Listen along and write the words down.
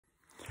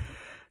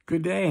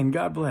Good day and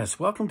God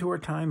bless. Welcome to our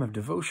time of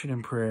devotion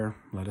and prayer.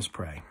 Let us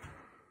pray.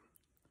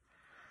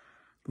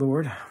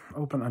 Lord,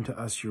 open unto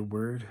us your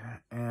word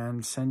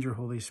and send your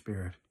Holy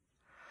Spirit,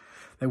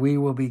 that we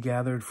will be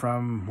gathered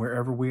from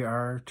wherever we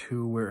are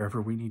to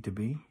wherever we need to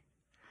be,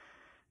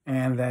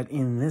 and that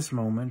in this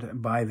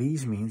moment, by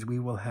these means, we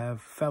will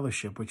have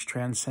fellowship which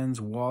transcends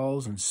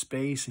walls and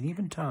space and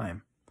even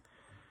time.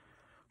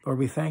 Lord,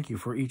 we thank you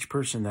for each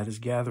person that is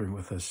gathering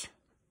with us.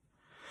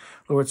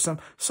 Lord,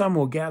 some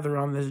will gather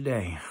on this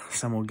day.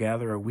 Some will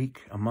gather a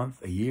week, a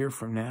month, a year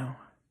from now.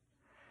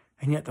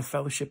 And yet the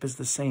fellowship is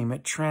the same.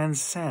 It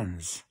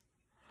transcends.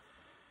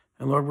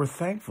 And Lord, we're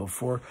thankful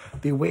for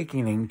the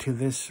awakening to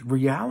this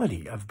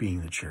reality of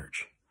being the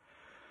church.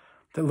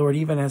 That, Lord,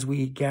 even as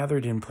we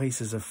gathered in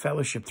places of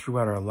fellowship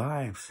throughout our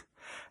lives,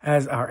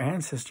 as our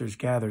ancestors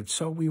gathered,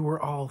 so we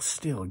were all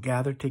still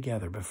gathered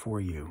together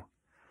before you.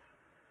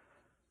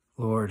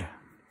 Lord,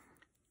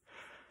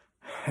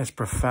 as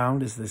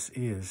profound as this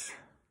is,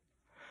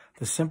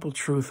 the simple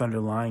truth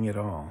underlying it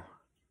all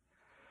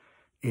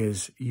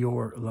is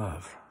your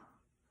love,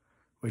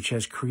 which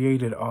has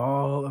created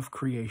all of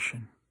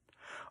creation,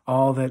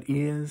 all that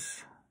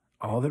is,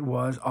 all that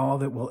was, all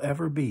that will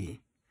ever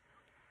be.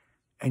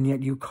 And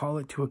yet you call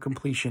it to a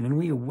completion, and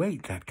we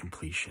await that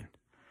completion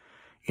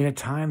in a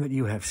time that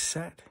you have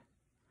set,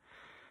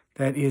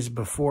 that is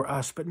before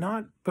us, but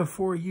not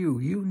before you.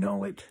 You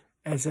know it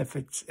as if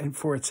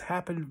it's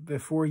happened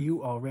before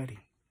you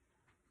already.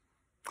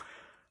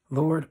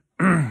 Lord,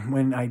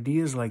 when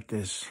ideas like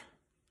this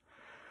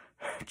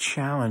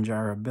challenge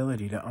our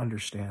ability to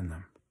understand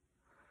them,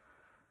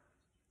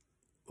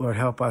 Lord,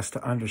 help us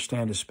to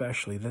understand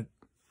especially that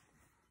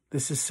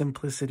this is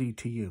simplicity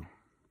to you,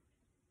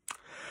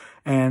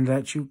 and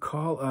that you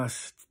call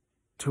us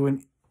to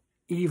an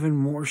even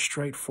more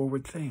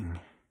straightforward thing,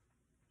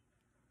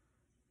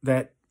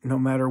 that no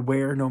matter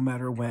where, no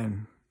matter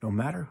when, no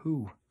matter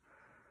who,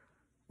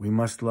 we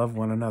must love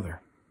one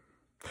another.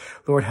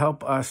 Lord,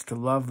 help us to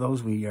love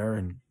those we are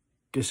in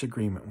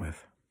disagreement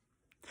with.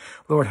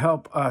 Lord,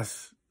 help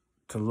us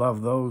to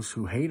love those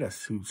who hate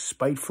us, who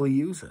spitefully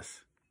use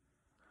us.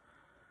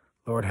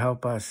 Lord,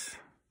 help us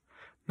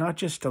not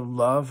just to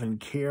love and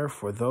care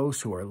for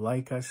those who are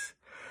like us,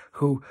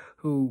 who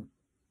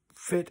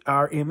fit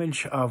our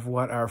image of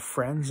what our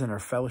friends and our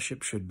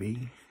fellowship should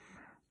be.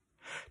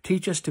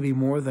 Teach us to be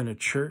more than a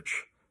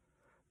church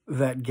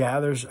that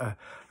gathers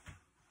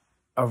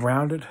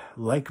around it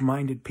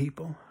like-minded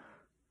people,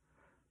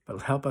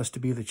 but help us to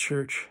be the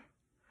church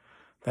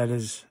that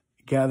is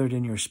gathered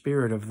in your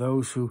spirit of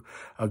those who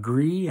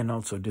agree and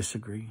also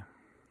disagree,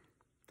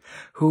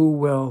 who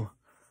will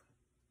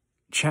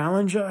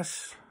challenge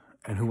us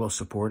and who will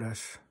support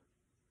us.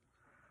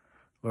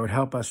 Lord,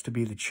 help us to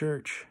be the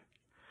church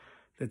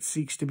that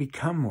seeks to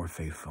become more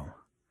faithful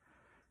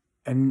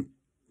and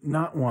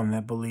not one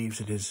that believes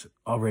it is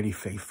already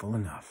faithful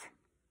enough.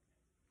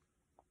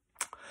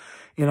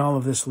 In all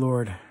of this,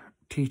 Lord,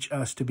 teach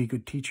us to be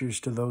good teachers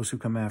to those who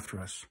come after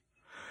us,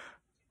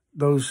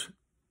 those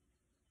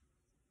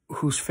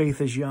whose faith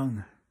is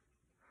young,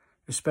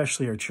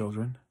 especially our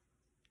children.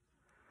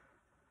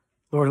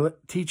 Lord,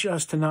 teach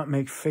us to not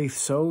make faith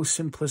so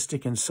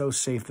simplistic and so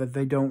safe that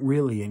they don't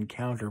really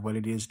encounter what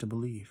it is to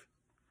believe.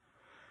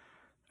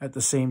 At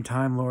the same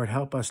time, Lord,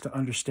 help us to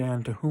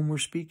understand to whom we're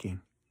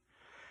speaking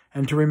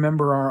and to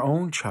remember our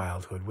own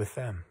childhood with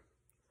them.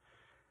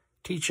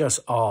 Teach us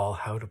all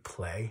how to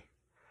play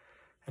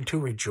and to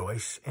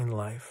rejoice in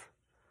life,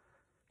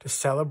 to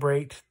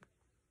celebrate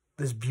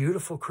this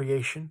beautiful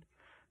creation,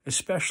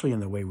 especially in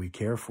the way we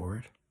care for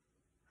it.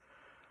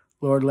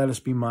 Lord, let us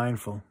be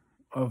mindful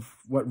of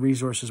what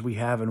resources we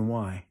have and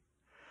why.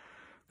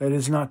 That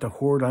is not to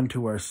hoard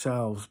unto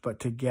ourselves,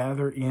 but to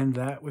gather in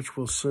that which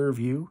will serve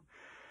you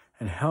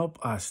and help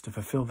us to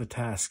fulfill the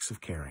tasks of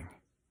caring.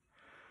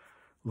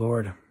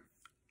 Lord,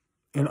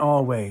 in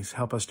all ways,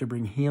 help us to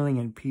bring healing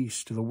and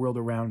peace to the world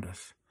around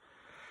us,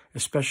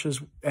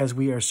 especially as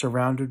we are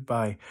surrounded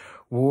by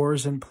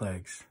wars and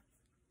plagues.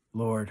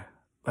 Lord,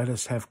 let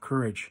us have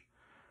courage,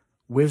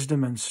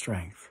 wisdom, and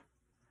strength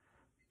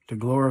to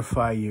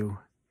glorify you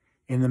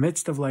in the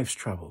midst of life's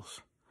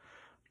troubles,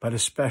 but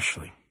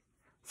especially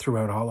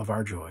throughout all of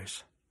our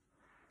joys.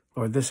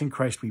 Lord, this in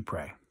Christ we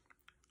pray.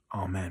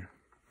 Amen.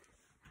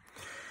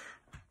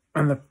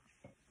 And the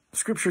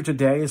scripture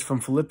today is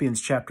from Philippians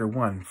chapter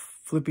 1.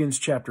 Philippians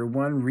chapter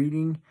 1,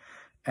 reading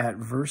at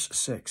verse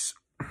 6.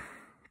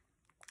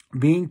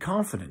 Being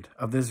confident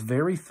of this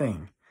very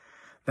thing,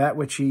 that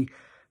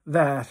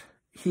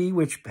he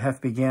which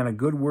hath began a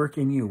good work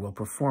in you will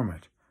perform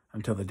it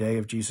until the day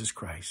of Jesus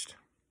Christ.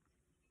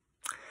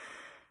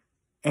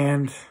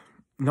 And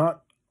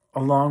not a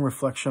long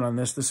reflection on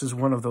this. This is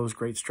one of those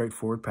great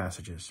straightforward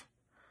passages.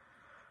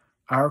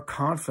 Our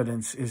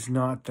confidence is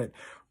not that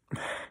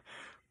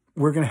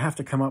we're going to have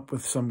to come up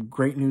with some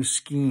great new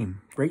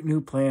scheme, great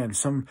new plan,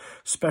 some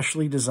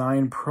specially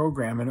designed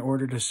program in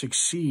order to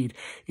succeed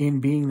in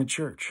being the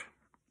church.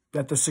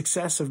 That the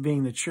success of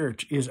being the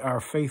church is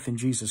our faith in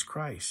Jesus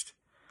Christ.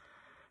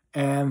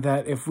 And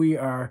that if we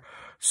are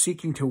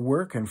seeking to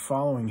work and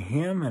following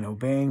him and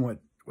obeying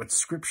what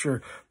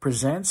Scripture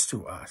presents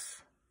to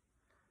us,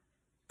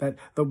 that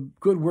the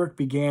good work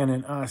began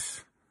in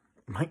us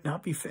might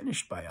not be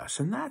finished by us,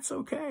 and that's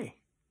okay.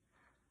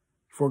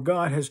 For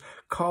God has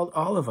called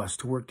all of us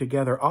to work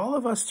together, all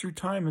of us through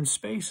time and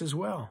space as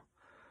well.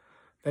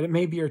 That it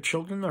may be our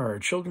children or our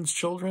children's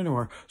children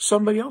or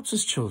somebody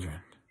else's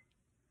children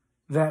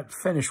that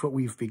finish what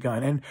we've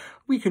begun. And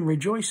we can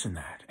rejoice in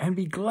that and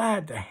be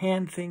glad to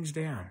hand things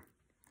down.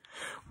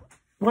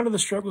 One of the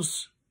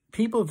struggles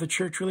people of the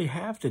church really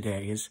have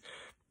today is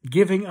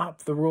giving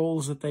up the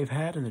roles that they've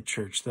had in the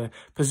church, the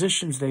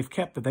positions they've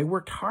kept that they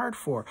worked hard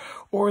for,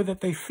 or that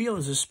they feel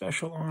is a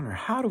special honor.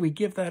 How do we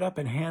give that up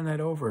and hand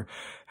that over?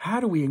 How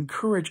do we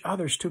encourage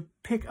others to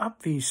pick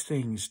up these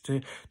things,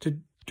 to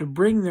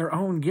bring their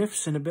own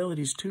gifts and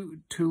abilities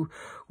to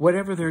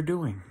whatever they're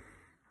doing?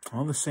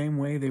 All the same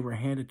way they were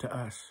handed to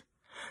us.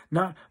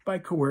 Not by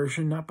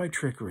coercion, not by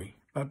trickery,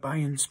 but by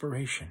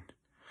inspiration.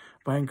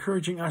 By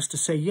encouraging us to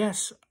say,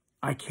 yes,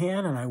 I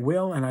can and I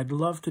will and I'd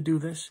love to do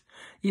this,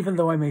 even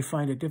though I may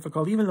find it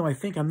difficult, even though I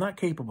think I'm not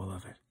capable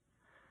of it.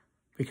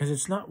 Because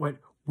it's not what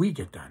we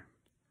get done,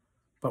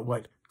 but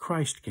what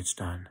Christ gets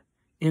done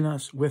in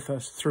us, with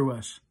us, through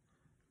us,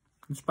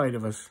 in spite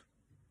of us,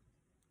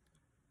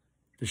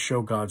 to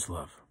show God's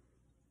love.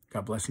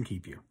 God bless and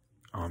keep you.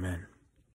 Amen.